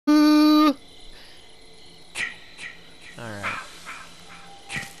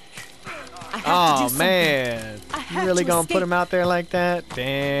Oh man, you really gonna put him out there like that?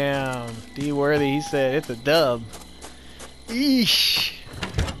 Damn, D Worthy. He said it's a dub. Eesh.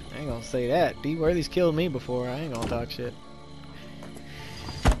 I ain't gonna say that. D Worthy's killed me before. I ain't gonna talk shit.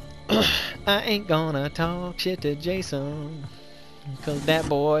 I ain't gonna talk shit to Jason, cause that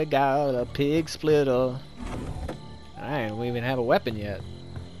boy got a pig splitter. I ain't even have a weapon yet.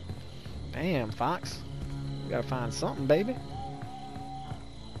 Damn, Fox. We gotta find something, baby.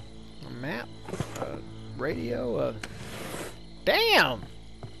 A map, a radio, Damn!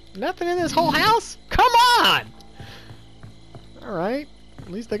 Nothing in this whole house? Come on! Alright.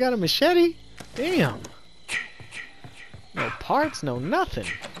 At least I got a machete. Damn. No parts, no nothing.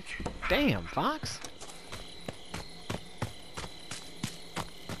 Damn, Fox.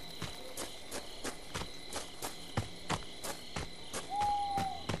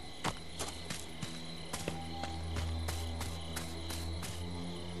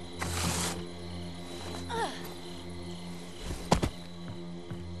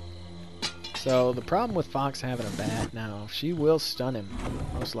 So the problem with Fox having a bat now, she will stun him,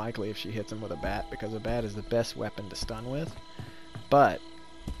 most likely if she hits him with a bat, because a bat is the best weapon to stun with. But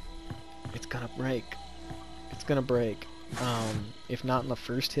it's gonna break. It's gonna break. If not on the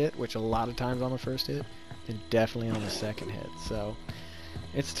first hit, which a lot of times on the first hit, then definitely on the second hit. So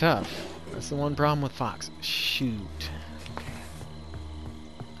it's tough. That's the one problem with Fox. Shoot. Okay.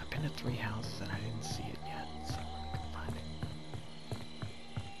 I've been to 3 houses and I didn't see it yet, so let me go find it.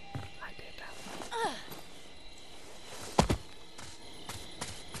 I did that.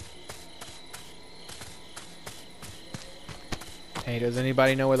 Hey, does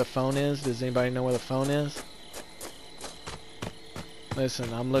anybody know where the phone is? Does anybody know where the phone is?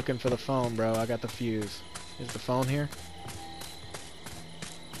 Listen, I'm looking for the phone, bro. I got the fuse. Is the phone here?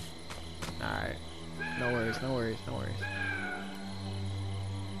 Alright. No worries, no worries, no worries.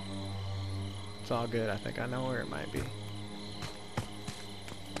 It's all good. I think I know where it might be.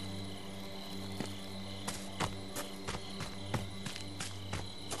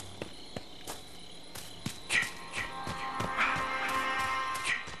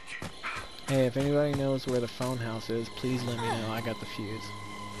 Hey, if anybody knows where the phone house is, please let me know. I got the fuse.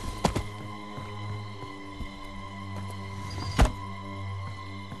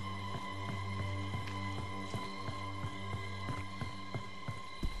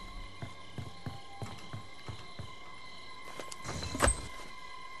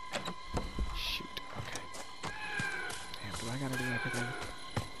 Shoot, okay. Damn, do I gotta do everything?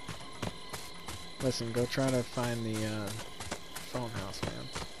 Listen, go try to find the phone house, man.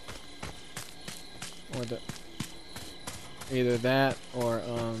 Or either that or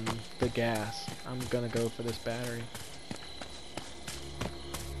the gas. I'm gonna go for this battery.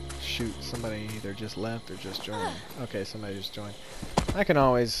 Shoot, somebody either just left or just joined. Okay, somebody just joined. I can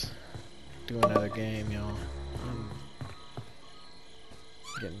always do another game, y'all. I'm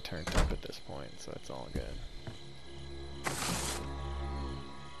getting turned up at this point, so it's all good. It's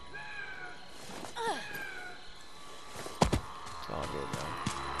all good, though.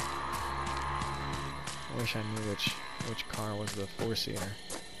 I wish I knew which car was the 4-seater.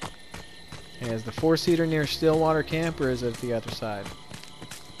 Hey, is the 4-seater near Stillwater Camp or is it the other side?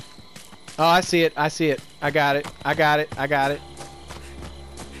 Oh, I see it. I see it. I got it. I got it. I got it.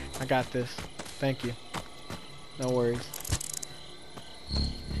 I got this. Thank you. No worries.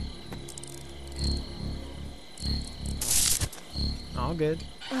 All good.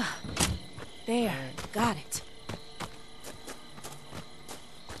 There. Right. Got it.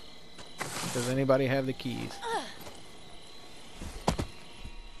 Does anybody have the keys?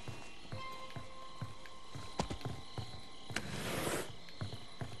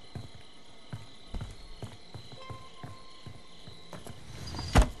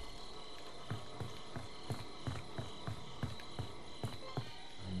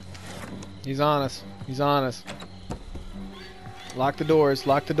 He's on us. He's on us. Lock the doors.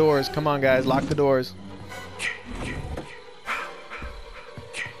 Lock the doors. Come on, guys. Lock the doors.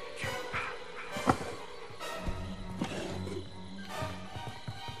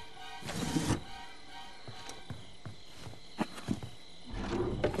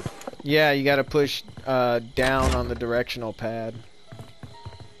 Yeah, you gotta push down on the directional pad.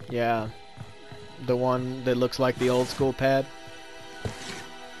 Yeah. The one that looks like the old school pad.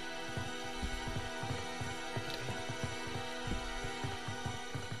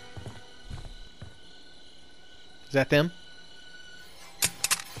 Is that them?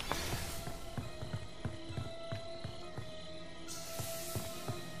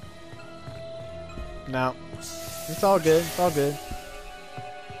 No. It's all good. It's all good.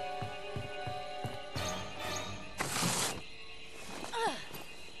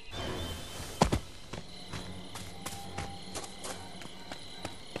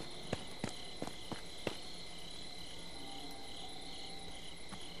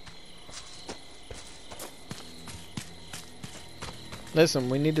 Listen,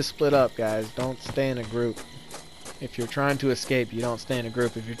 we need to split up, guys. Don't stay in a group. If you're trying to escape, you don't stay in a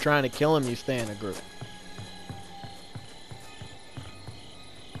group. If you're trying to kill him, you stay in a group.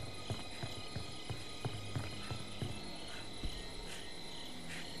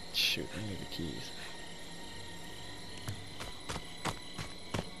 Shoot, I need the keys.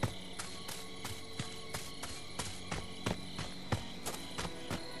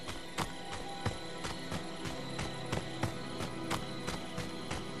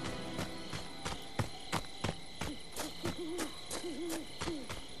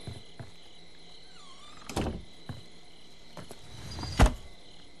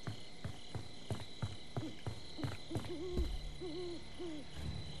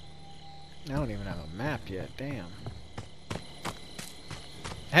 I don't even have a map yet, damn.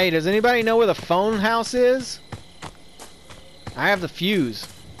 Hey, does anybody know where the phone house is? I have the fuse.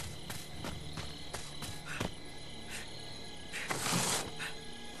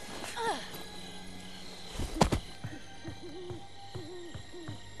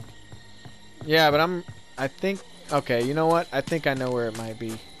 Yeah, but I think, okay, you know what? I think I know where it might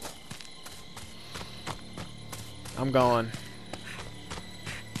be. I'm going.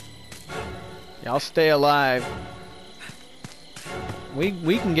 Y'all stay alive. We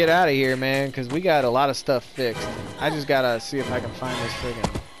can get out of here, man, because we got a lot of stuff fixed. I just gotta see if I can find this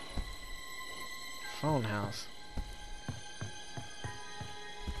friggin' phone house.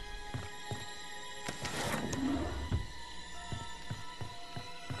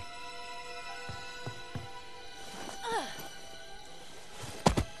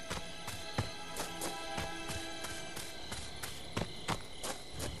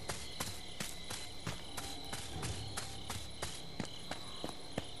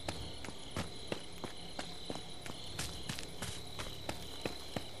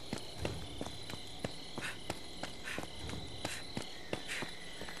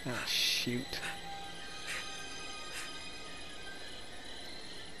 Oh, shoot.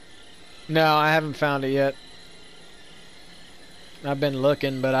 No, I haven't found it yet. I've been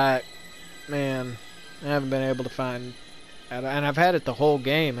looking, but man, I haven't been able to find, and I've had it the whole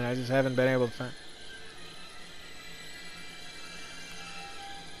game, and I just haven't been able to find.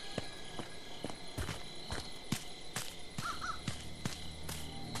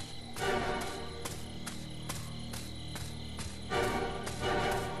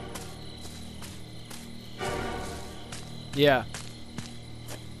 Yeah.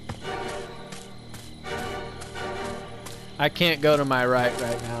 I can't go to my right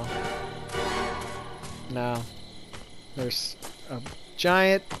now. No. There's a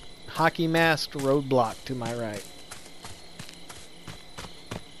giant hockey masked roadblock to my right.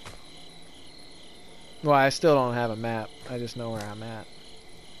 Well, I still don't have a map. I just know where I'm at.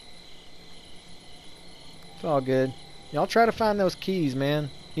 It's all good. Y'all try to find those keys,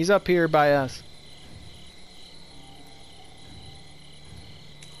 man. He's up here by us.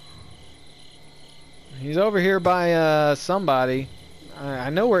 He's over here by somebody. I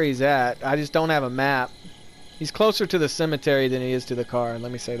know where he's at. I just don't have a map. He's closer to the cemetery than he is to the car.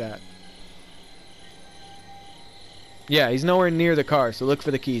 Let me say that. Yeah, he's nowhere near the car, so look for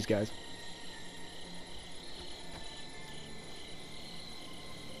the keys, guys.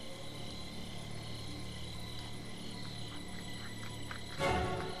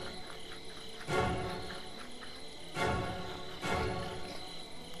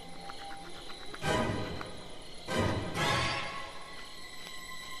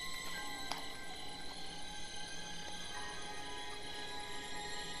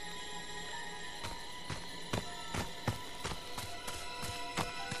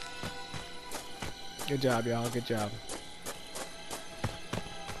 Good job, y'all. Good job.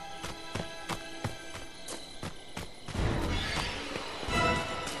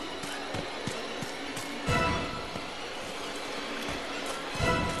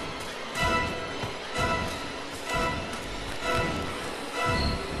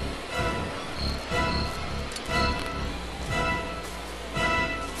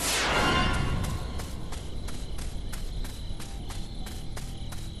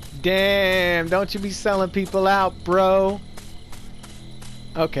 Damn, don't you be selling people out, bro.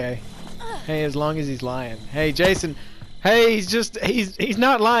 Okay. Hey, as long as he's lying. Hey, Jason. Hey, he's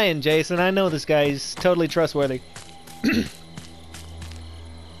not lying, Jason. I know this guy. He's totally trustworthy.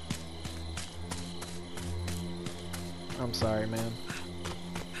 I'm sorry, man.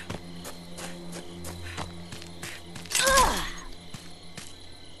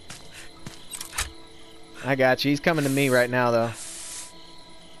 I got you. He's coming to me right now, though.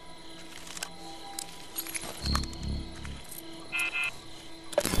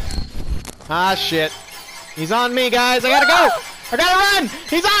 Ah, shit. He's on me, guys. I gotta go! I gotta run!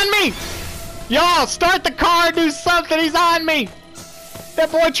 He's on me! Y'all, start the car, do something, he's on me! That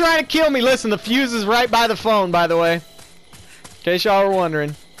boy trying to kill me. Listen, the fuse is right by the phone, by the way. In case y'all were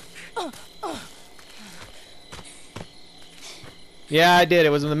wondering. Yeah, I did. It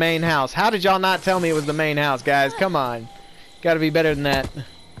was in the main house. How did y'all not tell me it was the main house, guys? Come on. Gotta be better than that.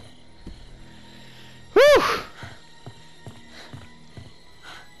 Whew!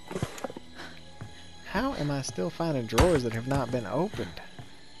 How am I still finding drawers that have not been opened?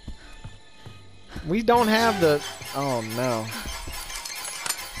 We don't have the... Oh, no.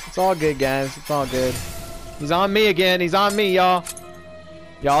 It's all good, guys. It's all good. He's on me again. He's on me, y'all.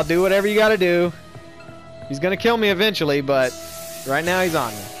 Y'all do whatever you gotta do. He's gonna kill me eventually, but right now he's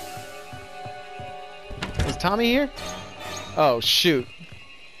on me. Is Tommy here? Oh, shoot.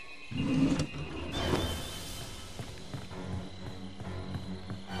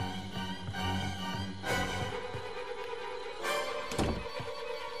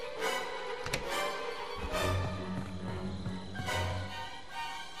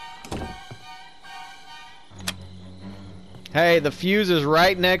 Hey, the fuse is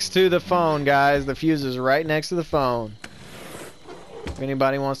right next to the phone, guys. The fuse is right next to the phone. If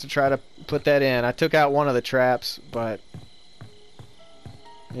anybody wants to try to put that in. I took out one of the traps, but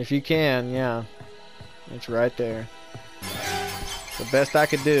if you can, yeah. It's right there. It's the best I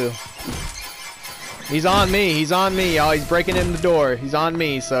could do. He's on me. He's on me, y'all. He's breaking in the door. He's on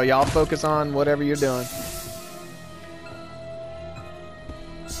me, so y'all focus on whatever you're doing.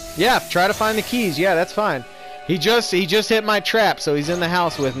 Yeah, try to find the keys. Yeah, that's fine. He just hit my trap, so he's in the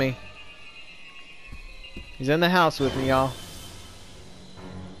house with me. He's in the house with me, y'all.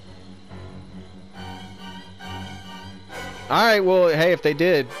 Alright, well, hey, if they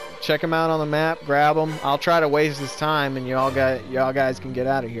did, check him out on the map, grab him. I'll try to waste his time, and y'all guys can get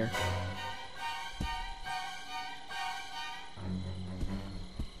out of here.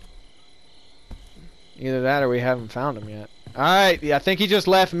 Either that or we haven't found him yet. Alright, yeah, I think he just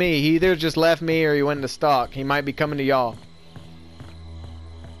left me. He either just left me or he went into stock. He might be coming to y'all.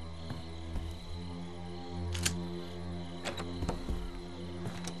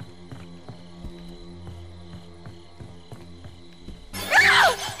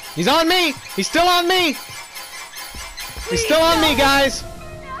 He's on me! He's still on me! He's still on me, guys!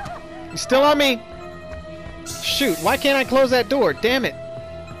 He's still on me! Shoot, why can't I close that door? Damn it!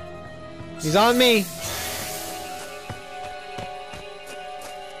 He's on me!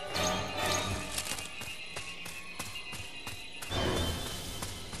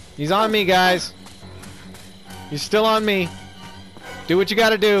 He's on me, guys. He's still on me. Do what you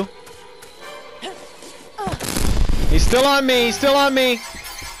gotta do. He's still on me. He's still on me.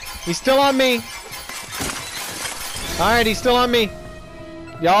 He's still on me. Alright, he's still on me.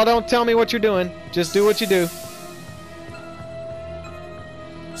 Y'all don't tell me what you're doing. Just do what you do.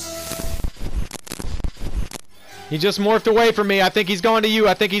 He just morphed away from me. I think he's going to you.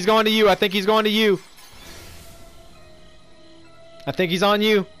 I think he's going to you. I think he's going to you. I think he's on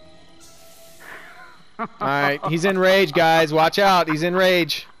you. Alright, he's in rage, guys. Watch out. He's in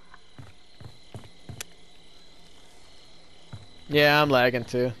rage. Yeah, I'm lagging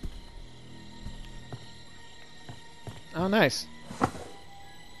too. Oh, nice.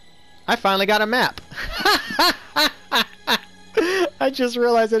 I finally got a map. I just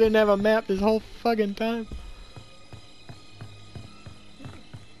realized I didn't have a map this whole fucking time.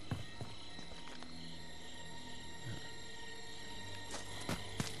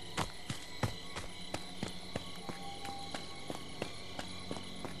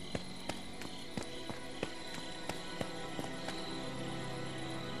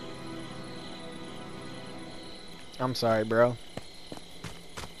 I'm sorry, bro.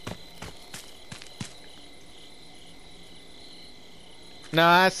 No,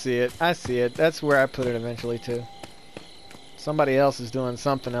 I see it. I see it. That's where I put it eventually, too. Somebody else is doing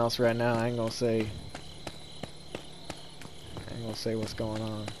something else right now. I ain't gonna say what's going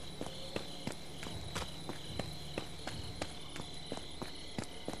on.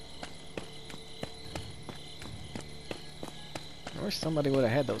 I wish somebody would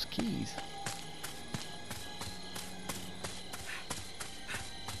have had those keys.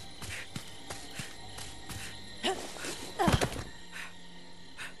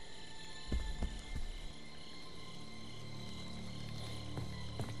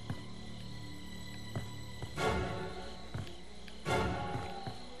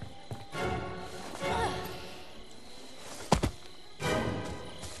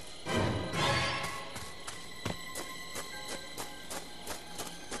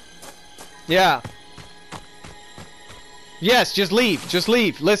 Yeah. Yes, just leave. Just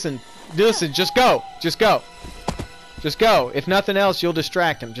leave. Listen, just go. Just go. Just go. If nothing else, you'll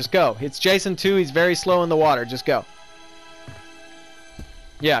distract him. Just go. It's Jason 2. He's very slow in the water. Just go.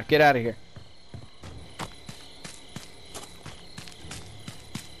 Yeah, get out of here.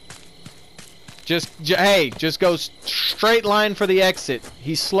 Hey, just go straight line for the exit.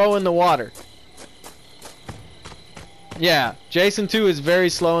 He's slow in the water. Yeah, Jason 2 is very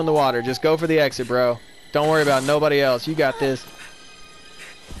slow in the water. Just go for the exit, bro. Don't worry about nobody else. You got this.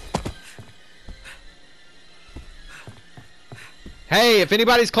 Hey, if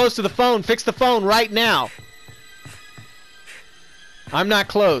anybody's close to the phone, fix the phone right now. I'm not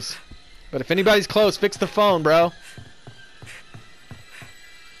close. But if anybody's close, fix the phone, bro.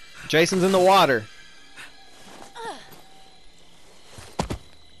 Jason's in the water.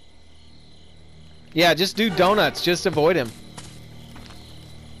 Yeah, just do donuts. Just avoid him.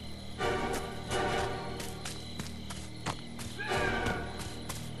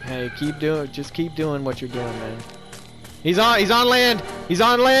 Hey, just keep doing what you're doing, man. He's on land. He's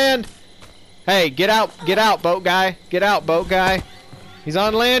on land. Hey, get out, boat guy. Get out, boat guy. He's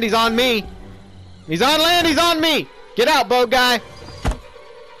on land. He's on me. He's on land. He's on me. Get out, boat guy.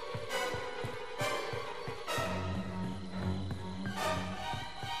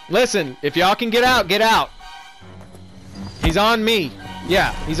 Listen, if y'all can get out, get out. He's on me.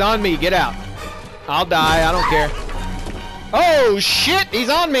 Yeah, he's on me. Get out. I'll die. I don't care. Oh, shit. He's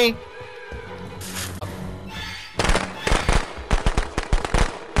on me.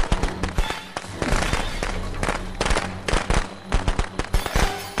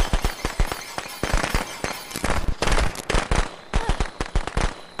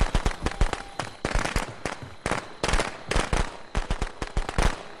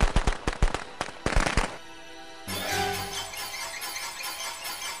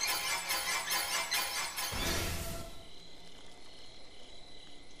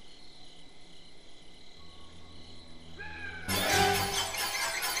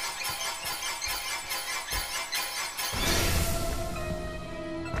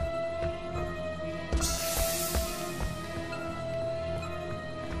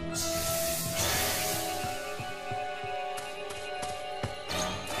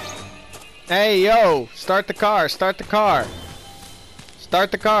 Hey, yo, start the car, start the car.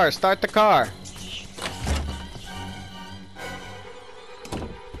 Start the car, start the car.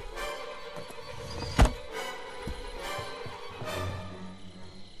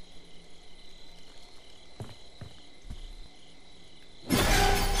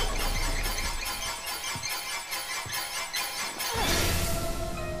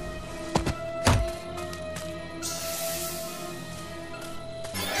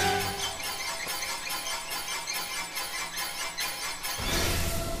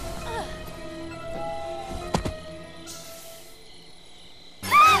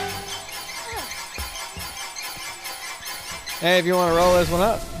 Hey, if you want to roll this one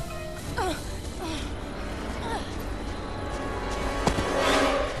up.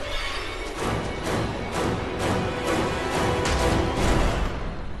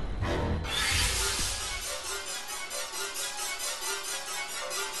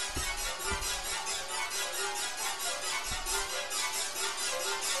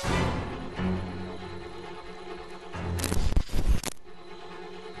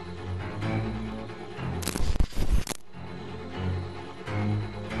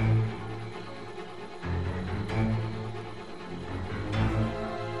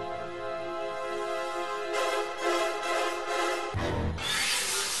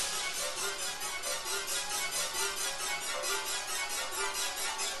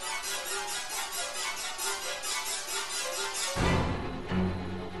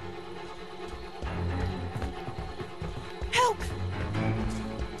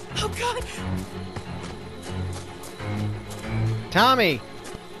 Tommy!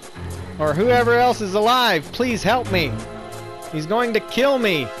 Or whoever else is alive, please help me! He's going to kill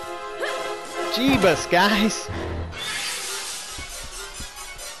me! Jeebus, guys!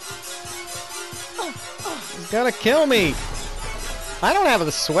 He's gonna kill me! I don't have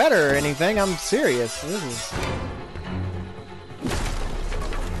a sweater or anything, I'm serious. This is...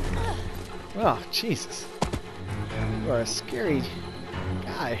 Oh, Jesus. You are a scary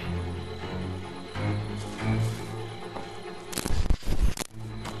guy.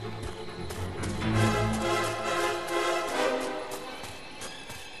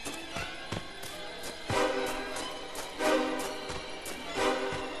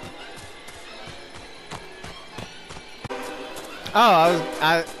 Oh,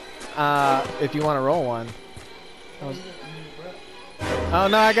 if you want to roll one. Oh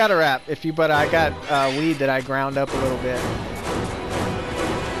no, I got a wrap. But I got weed that I ground up a little bit.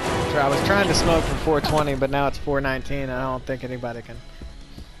 I was trying to smoke for 420, but now it's 419. I don't think anybody can.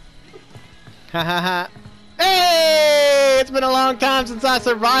 Ha ha ha. Hey! It's been a long time since I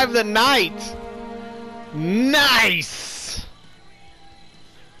survived the night. Nice!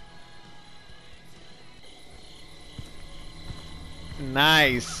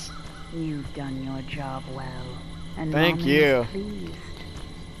 Nice. You've done your job well. And Thank Mom you. is pleased.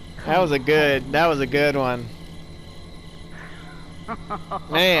 That was a good one.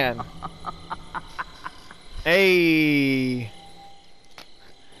 Man. Hey.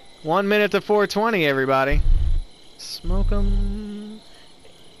 1 minute to 420, everybody. Smoke 'em.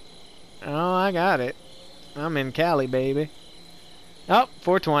 Oh, I got it. I'm in Cali, baby. Oh,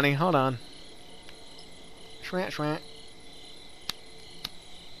 420. Hold on. Shwant, shwant.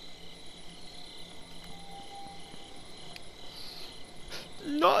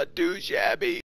 Not too shabby.